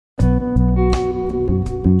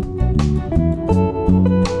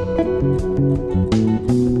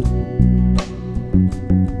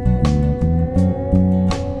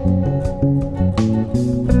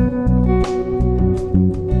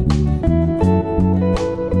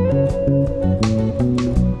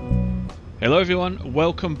Hello everyone,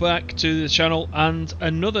 welcome back to the channel and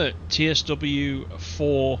another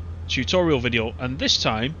TSW4 tutorial video, and this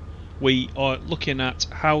time we are looking at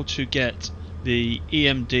how to get the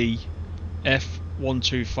EMD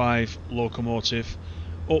F125 locomotive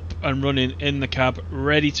up and running in the cab,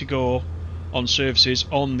 ready to go on services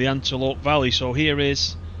on the Antelope Valley. So here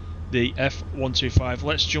is the F125.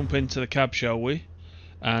 Let's jump into the cab, shall we?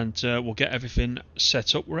 And we'll get everything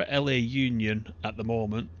set up. We're at LA Union at the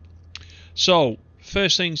moment. So,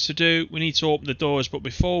 first things to do, we need to open the doors, but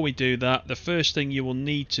before we do that, the first thing you will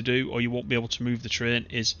need to do, or you won't be able to move the train,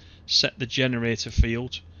 is set the generator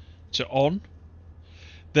field to on.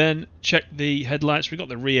 Then check the headlights. We've got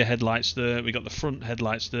the rear headlights there, we've got the front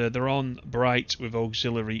headlights there. They're on bright with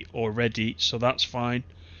auxiliary already, so that's fine.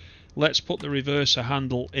 Let's put the reverser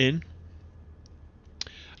handle in.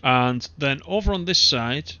 And then over on this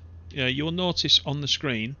side, you'll notice on the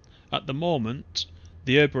screen, at the moment,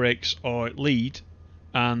 the air brakes are lead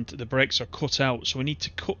and the brakes are cut out, so we need to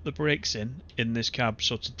cut the brakes in this cab.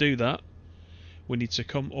 So to do that, we need to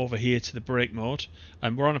come over here to the brake mode,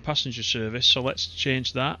 and we're on a passenger service, so let's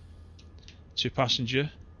change that to passenger.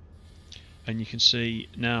 And you can see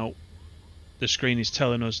now the screen is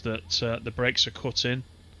telling us that the brakes are cut in,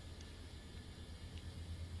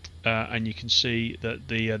 and you can see that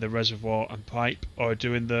the reservoir and pipe are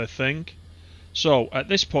doing their thing. So at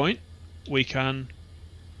this point we can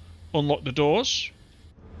unlock the doors.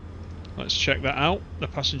 Let's check that out. The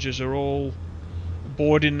passengers are all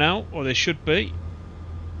boarding now, or they should be.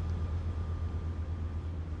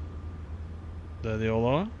 There they all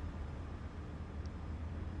are.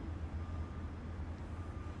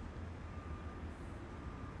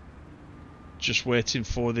 Just waiting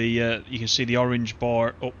for the you can see the orange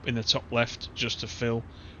bar up in the top left just to fill.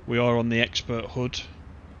 We are on the expert hood.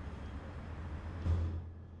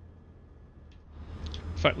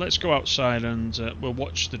 In fact, let's go outside and we'll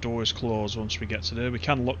watch the doors close once we get to there. We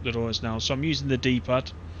can lock the doors now, so I'm using the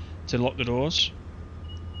D-pad to lock the doors.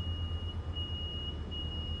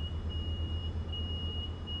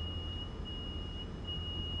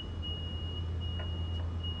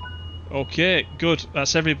 Okay, good.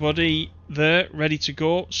 That's everybody there, ready to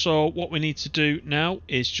go. So what we need to do now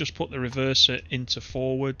is just put the reverser into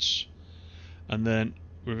forwards, and then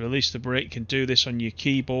we release the brake. You can do this on your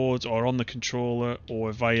keyboard or on the controller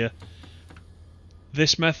or via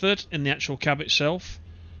this method in the actual cab itself.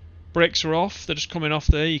 Brakes are off, they're just coming off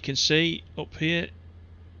there, you can see up here.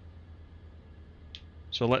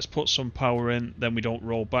 So let's put some power in, then we don't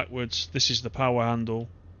roll backwards. This is the power handle.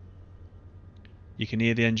 You can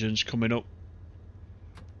hear the engines coming up,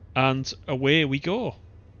 and away we go.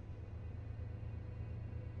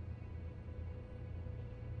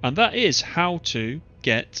 And that is how to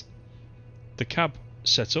get the cab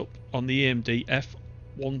set up on the EMD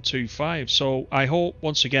F125. So I hope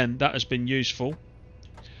once again that has been useful,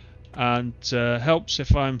 and helps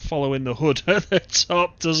if I'm following the hood at the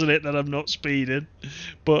top, doesn't it, that I'm not speeding.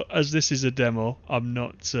 But as this is a demo, I'm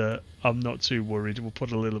not too worried. We'll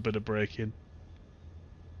put a little bit of brake in.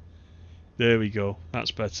 There we go, that's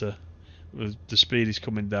better. The speed is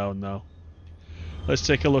coming down now. Let's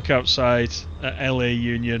take a look outside at LA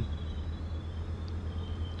Union.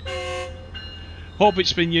 Hope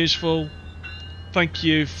it's been useful. Thank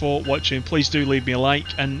you for watching. Please do leave me a like,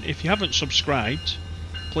 and if you haven't subscribed,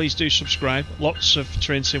 please do subscribe. Lots of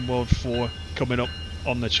Train Sim World 4 coming up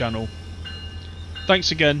on the channel.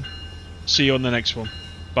 Thanks again. See you on the next one.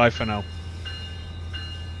 Bye for now.